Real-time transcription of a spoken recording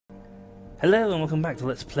Hello and welcome back to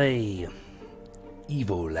Let's Play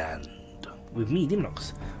Evoland with me,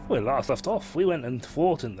 Dimnox. Where last left off, we went and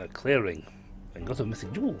fought in the clearing and got a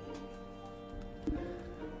mythic jewel.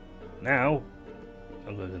 Now,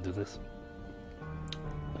 I'm going to do this.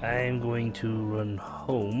 I'm going to run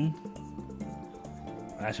home.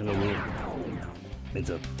 Actually, I'm going to run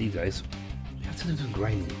into these guys. We have to do some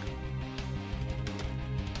grinding.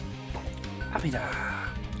 Abida!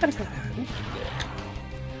 Abida!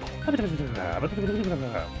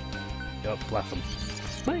 Yup, blast them.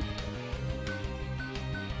 Bye.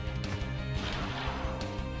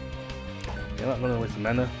 You're not gonna waste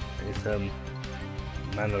mana. It's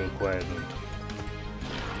mana requirement.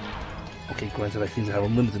 Okay, granted I seem to have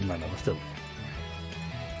unlimited mana, but still.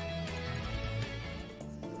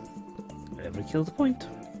 Every kill's a point.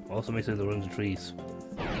 Also makes sense to run into trees.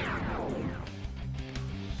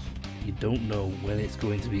 You don't know when it's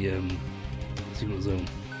going to be a secret zone.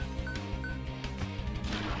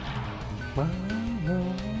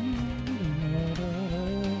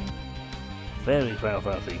 Very Final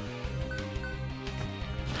Fantasy.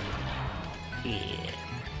 Yeah.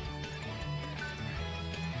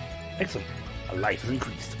 Excellent. A life has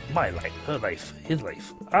increased. My life, her life, his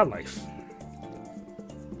life, our life.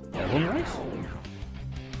 One life?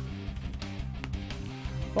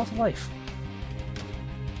 Lots of life.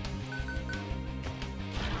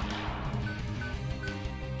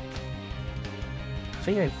 I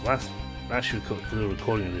think I last year for the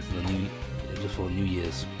recording of this in the just for New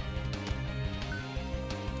Year's.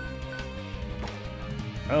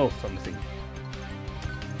 Oh, stop missing.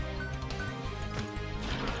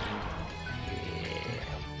 Yeah.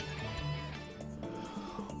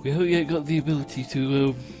 We haven't yet got the ability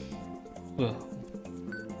to, well,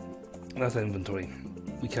 that's our inventory.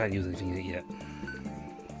 We can't use anything in it yet.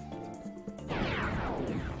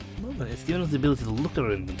 No, but it's given us the ability to look at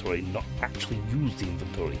our inventory, not actually use the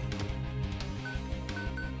inventory.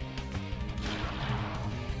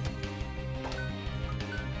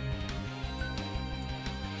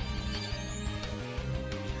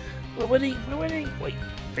 We're winning! Wait,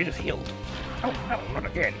 they just healed. Oh no, not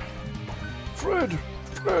again. Fred!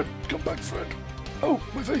 Fred! Come back, Fred! Oh,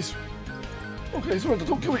 my face! Okay, surrender,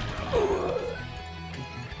 don't kill me!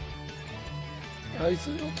 I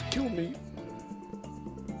said not to kill me.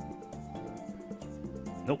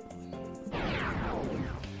 Nope.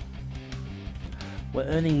 We're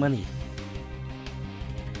earning money.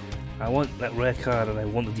 I want that rare card and I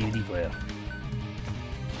want the DVD player.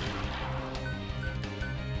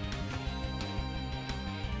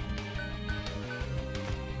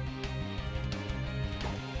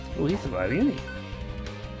 Oh, he's surviving, isn't he?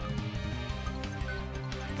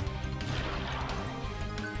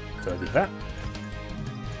 So I did that.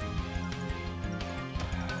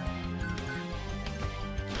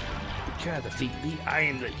 We can't defeat me. I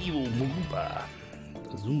am the evil Moomba.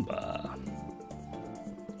 Zumba.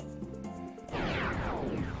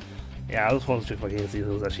 Yeah, I just wanted to check if I can see if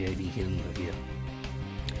there was actually anything hidden here.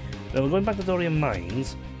 Now we're going back to Dorian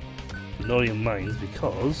Mines.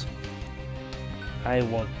 Because I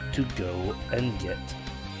want to go and get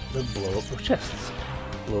the blow up the chests.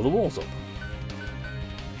 Blow the walls up.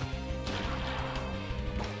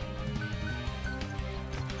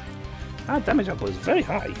 Our damage output is very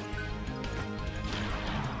high.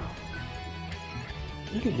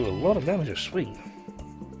 You can do a lot of damage a swing.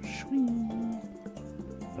 Swing.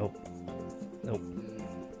 Nope. Nope.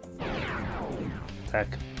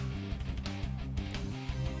 Attack.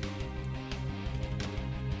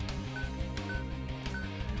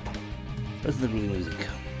 Listen to the groovy music.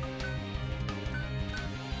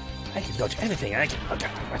 I can dodge anything. I can dodge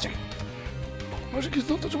magic. Magic is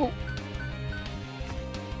not touchable.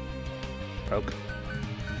 Poke.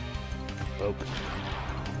 Poke.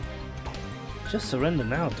 Just surrender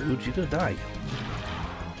now, dude. You're gonna die.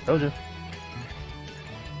 Told you.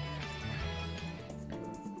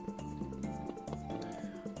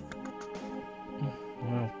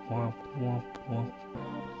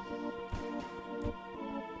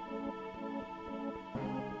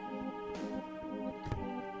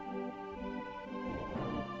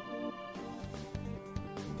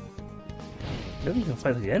 Maybe you can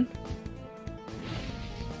fight again?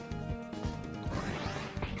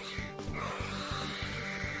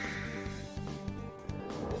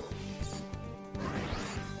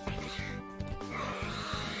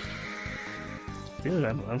 Dude,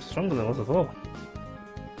 I'm stronger than I was before.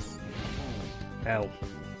 Ow.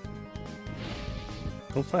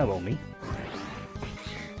 Don't fireball me.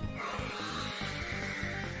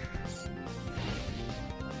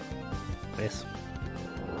 This.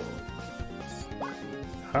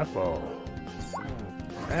 Hardball.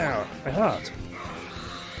 Ow, my heart.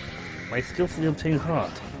 My skillfully obtained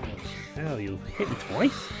heart. Ow, you hit me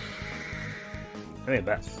twice? Give me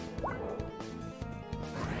back.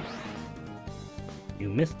 You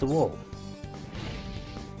missed the wall.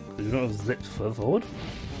 You don't have zipped further forward?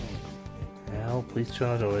 Ow, please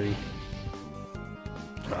charge already.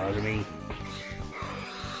 Charge me.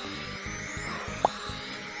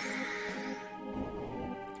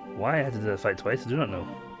 Why I had to do that fight twice, I do not know.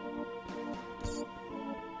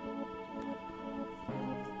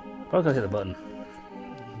 Probably gotta hit the button.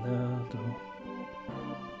 No.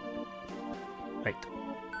 Right.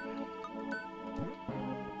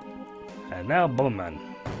 And now Bomberman.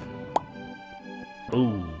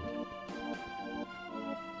 Ooh.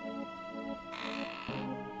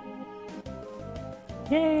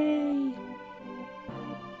 Yay!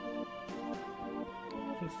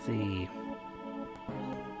 Let's see.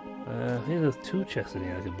 I think there's 2 chests in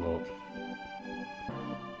here I can blow up.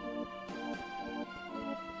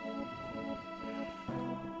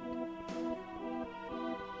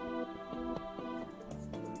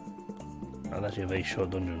 That's actually a very short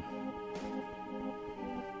dungeon.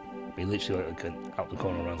 We literally like out the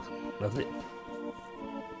corner around. That's it.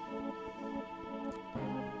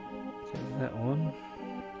 Okay, that one.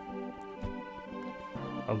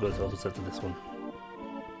 I'll go to also set to this one.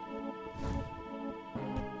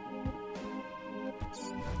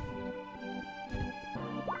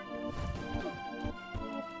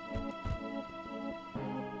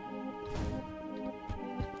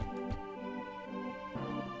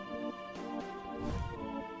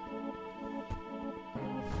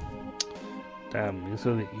 Damn, you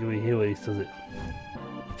can hear where he does it.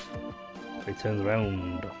 He turns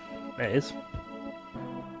around. There it is.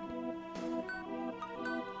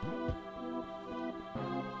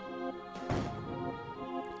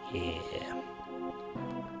 Yeah.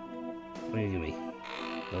 What do you give me?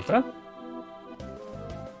 No star?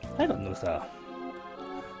 I got no star.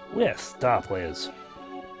 We're star players.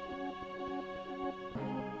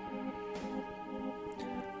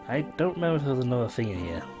 I don't remember if there was another thing in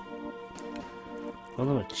here. I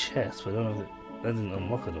know a chest, but I don't know if that didn't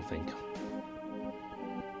unlock, I don't think.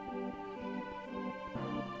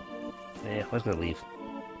 Yeah, I'm just gonna leave.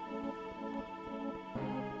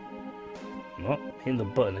 I'm not hitting the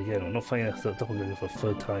button again, I'm not fighting that doppelganger for a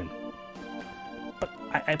 3rd time. But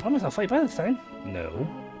I promise I'll fight by this time. No.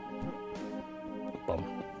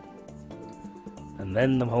 Bomb. And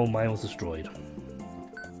then the whole mine was destroyed.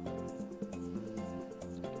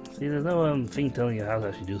 See, there's no thing telling you how to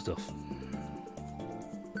actually do stuff.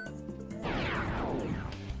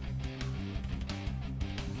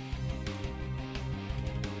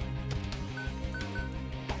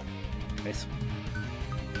 Nice.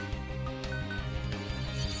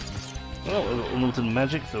 Well, unlimited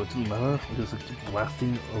magic, so it doesn't matter. We just keep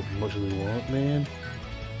blasting as much as we want, man.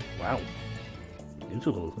 Wow. You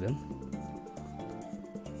took a look again.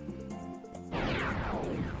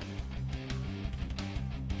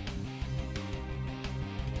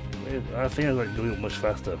 I think I like doing it much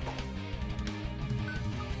faster.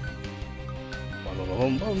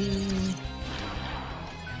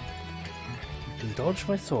 You can dodge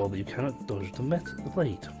my sword, but you cannot dodge the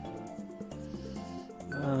blade.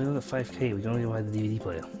 Well, we only got 5k, we can only buy the DVD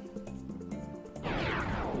player.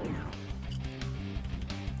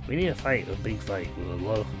 We need a big fight with a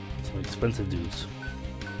lot of some expensive dudes.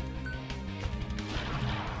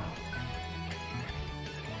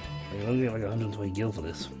 We only get like 120 gil for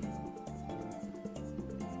this.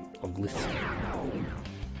 Or glitz.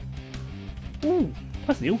 Ooh,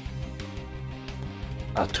 that's new.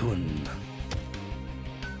 Atun.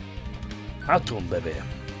 Atom, baby.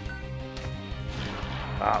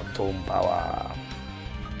 Atom power.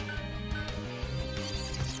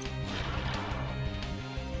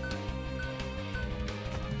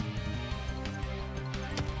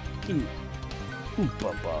 Ooh,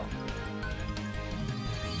 papa.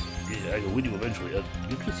 Yeah, I can win you eventually.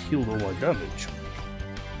 You just healed all my damage.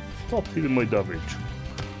 Stop healing my damage.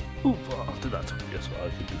 Ooh, after that. Yes, I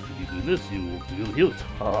can just keep doing this. You'll heal it.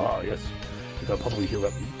 Ah, yes. You can probably heal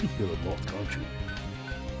that. You can heal a lot, can't you?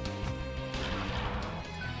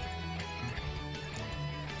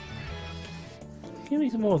 Give me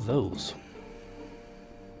some more of those.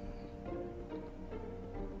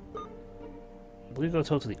 We've got to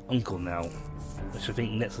talk to the uncle now, which I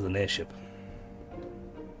think nets as an airship.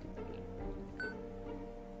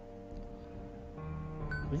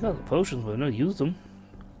 We got the potions, but I've not used them.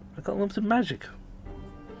 I got limited magic.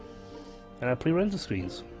 And I play render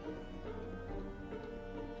screens.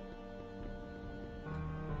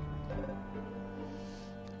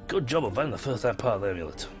 Good job of finding the first part of the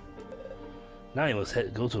amulet. Now you must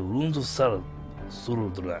go to Ruins of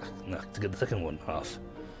Surudrak to get the second one off.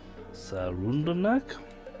 Sarundanak?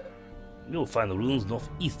 You'll find the ruins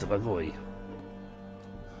northeast of Agoy.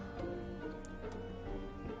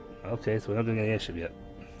 Okay, so we're not going to get the airship yet.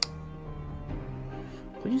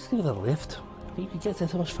 Could you just give it a lift? You could get there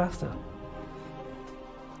so much faster.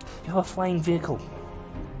 You have a flying vehicle.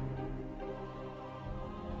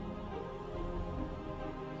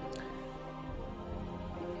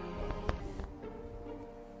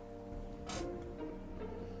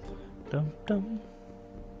 Dum dum.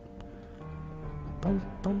 Bum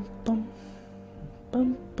bum bum.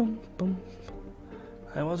 Bum bum bum.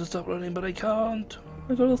 I want to stop running, but I can't.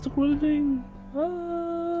 I gotta stop running.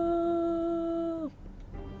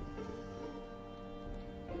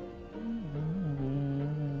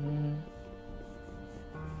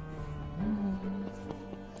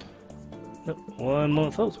 Nope, one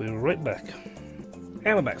more, folks. We're right back.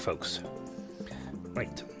 And we're back, folks.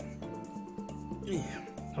 Right. Yeah.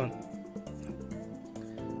 On.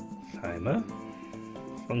 Timer.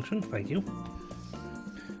 Function, thank you.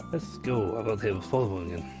 Let's go. I've got to hit the follow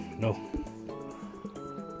again. No.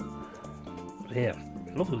 But yeah,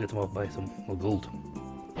 I'd love to get them off by some more gold.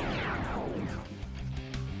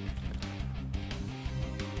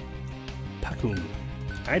 Pacoon.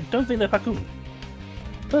 I don't think they're Pacoon.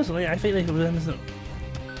 Personally, I think they could be innocent.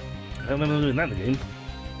 I don't remember doing that in the game.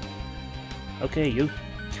 Okay, you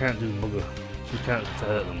can't do bugger. You can't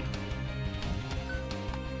hurt them.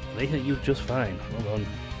 They hit you just fine. Hold on.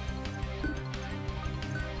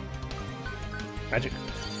 Magic.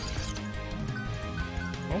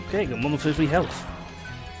 Okay, got more than 50 health.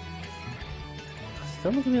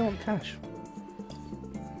 Still not giving me a lot of cash.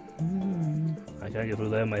 I can't get through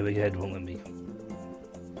there, my big head won't let me.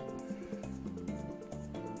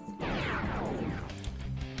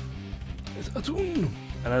 It's a tune!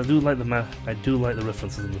 And I do like the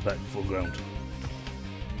references in the back foreground.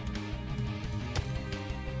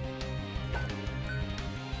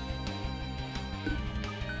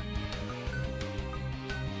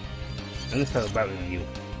 I'm gonna start battling on you.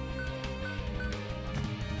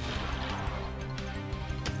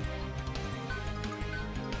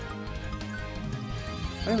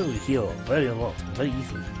 I know we heal very a lot, very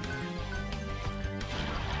easily.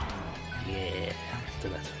 Yeah, do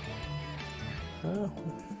that. Oh.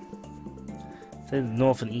 It says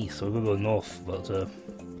north and east, so we're gonna go north, but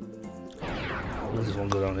we just won't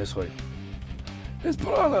go down this way. It's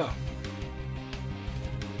Piranha!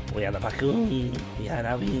 We had a Pacoon, we had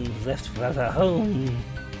our wings left for us at home.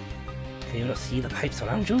 Can you not see the pipes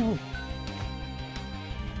around you?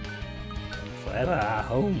 Forever our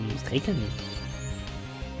home's taken.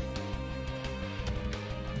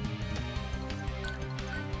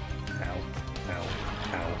 Ow, ow,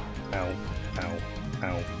 ow, ow, ow,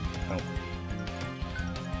 ow, ow.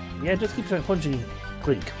 Yeah, just keep trying punching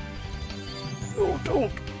Clink. Oh,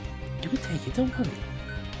 don't! You can take it, don't worry.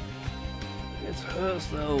 It hurts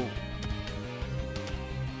though.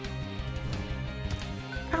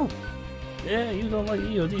 Ow! Yeah, you don't like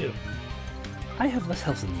Eo, do you? I have less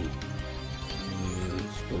health than you. I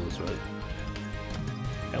suppose right.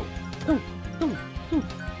 Ow. No, no, no,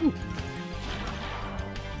 no.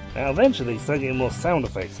 Now eventually start getting more sound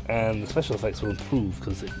effects, and the special effects will improve,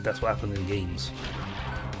 because that's what happened in games.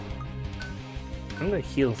 I'm going to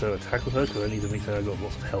heal instead of attack with her, because I need to make sure I got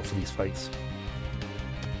lots of health for these fights.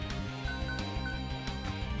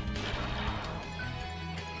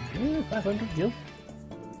 500 gil.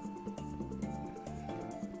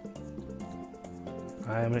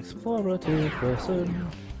 I'm an explorative person.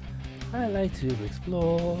 I like to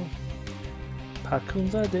explore.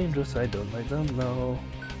 Pacoons are dangerous, I don't like them, no.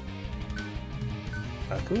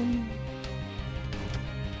 Pacoon.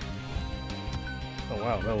 Oh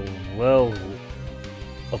wow, that was well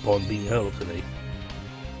upon being hurled today.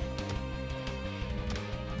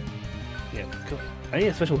 Yeah, cool. I need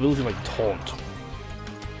a special ability like Taunt.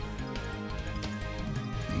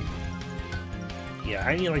 Yeah,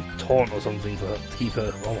 I need like Taunt or something to keep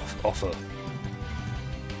her off her.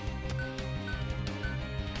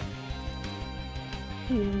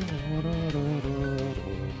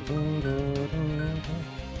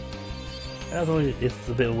 I don't know if it's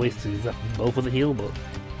a bit of a waste to use that bow for the heal, but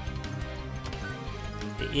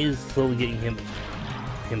it is slowly getting him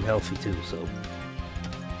healthy too, so.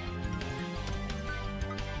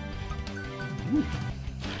 Ooh.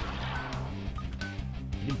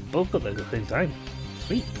 You both got that at the same time.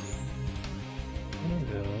 Sweet.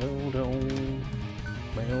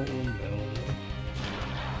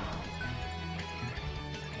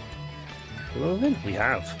 Well then, we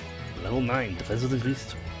have level 9, defense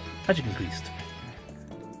increased, magic increased.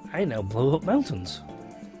 I now blow up mountains.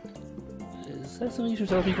 Is that something you should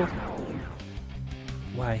tell people?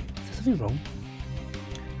 Why? Is there something wrong?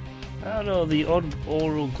 I don't know, the odd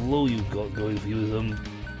aural glow you've got going for you is,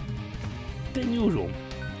 bit unusual.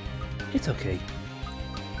 It's okay.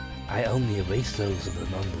 I only erase those of the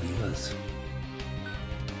non-believers.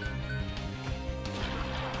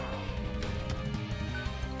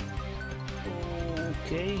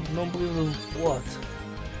 Okay, non-believers of what?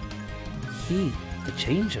 He, the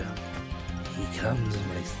changer. He comes in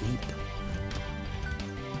my sleep.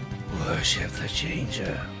 Worship the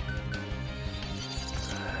changer.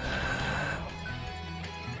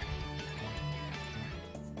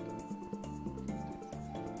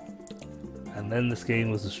 And then this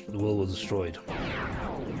game was the world was destroyed.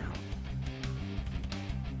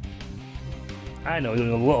 I know you're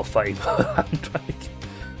doing a lot of fighting, but I'm trying to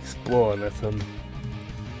explore, and that's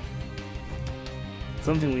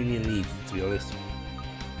something we need, to be honest.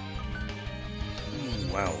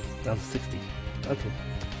 Wow, down to 60. Okay.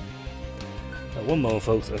 One moment,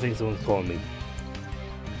 folks. I think someone's calling me.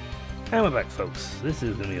 And we're back, folks. This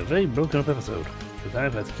is going to be a very broken up episode, because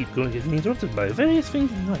I've had to keep going, getting interrupted by various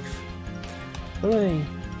things in life. Hooray!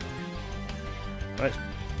 Right,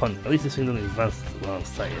 punt. At least this thing doesn't advance while I'm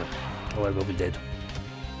sat here. Otherwise I'll be dead.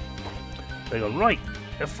 They go, right!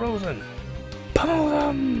 They're frozen! Pummel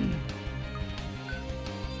them!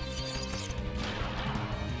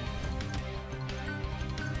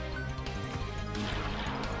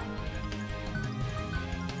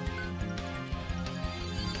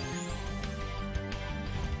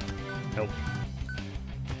 Nope.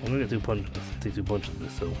 I'm gonna take two punches of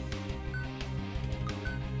this, so.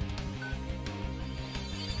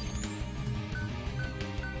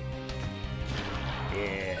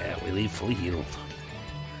 Yeah, we leave fully healed.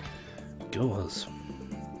 Go us.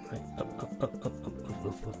 Right, up,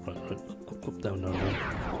 down, down, down.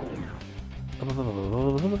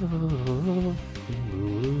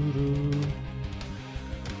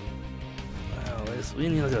 Wow, we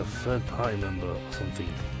need like a third party member or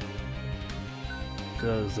something.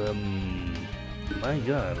 Because, my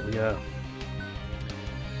god, we are...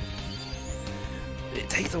 It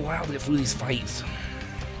takes a while to get through these fights.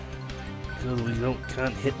 Because we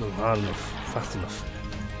can't hit them hard enough, fast enough.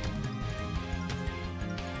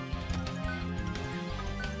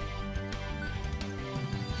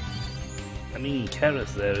 I mean,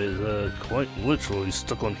 Karis there is quite literally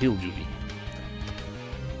stuck on heal duty.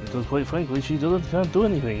 Because quite frankly, she can't do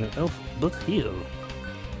anything else but heal.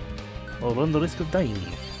 Or run the risk of dying.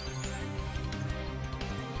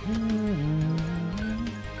 I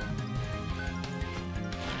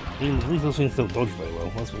mean, at least those things don't dodge very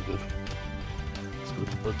well, that's good. That's good,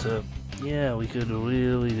 but yeah, we could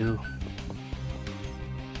really do...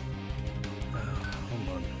 hold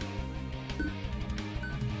on.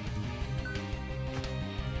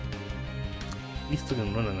 He's still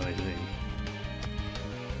gonna run anyway, today.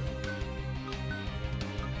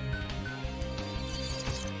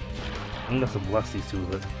 I'm gonna have to blast these two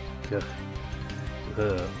with it.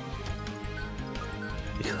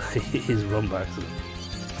 Because his run by accident.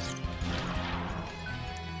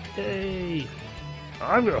 Yay!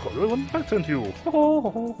 I'm gonna hold one back into you!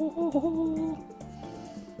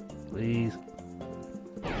 Please.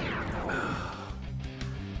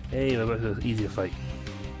 Hey, we're back to an easier fight.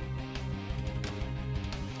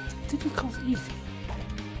 Did you call it easy?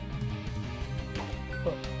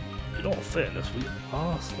 Well, in all fairness, we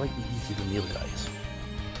are slightly easier than the other guys.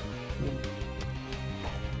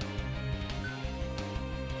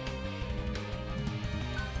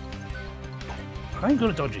 I'm good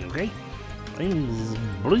at dodging, okay? I'm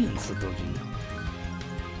brilliant at dodging.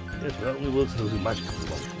 Yes, but that only works until the magic comes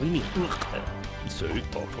along. What do you mean? So, I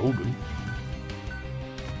told him.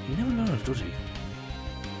 He never learns, does he?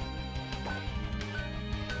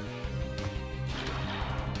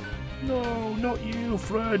 No, not you,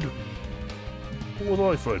 Fred! What was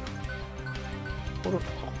I, Fred? I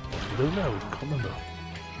don't know, can't remember.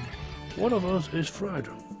 One of us is Fred.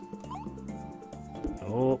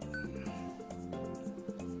 Oh.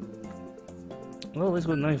 Well, at least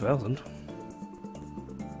got 9,000.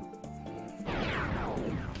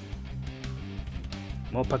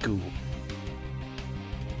 More Paku.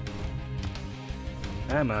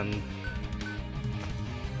 Ah, man.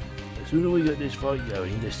 The sooner we get this fight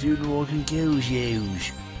going, the sooner I can kill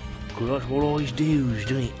yous. Because that's what always does,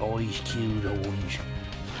 doesn't it? Always kill the ones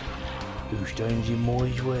who stands in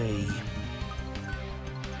my way.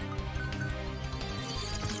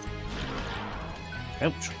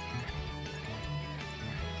 Ouch.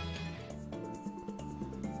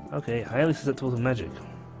 Okay, highly susceptible to magic.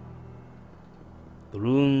 The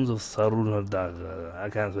ruins of Sarunadaga. I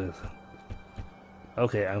can't say this.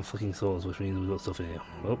 Okay, I'm flicking souls, which means we've got stuff in here.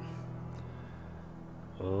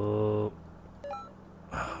 Oh.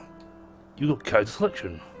 You got character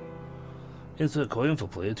selection. Insert coin for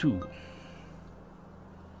player 2.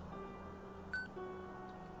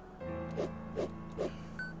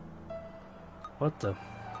 What the?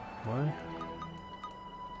 Why?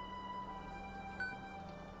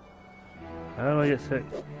 How do I get sick?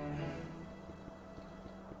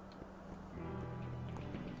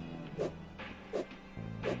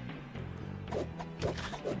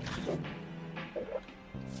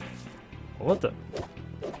 What the?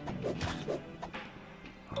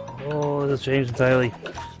 Oh, this has changed entirely.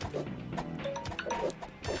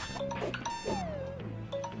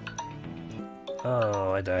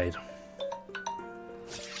 Oh, I died.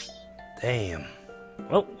 Damn.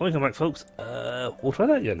 Well, when we come back, folks, we'll try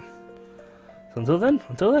that again. So until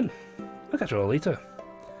then, I'll catch you all later.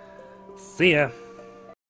 See ya!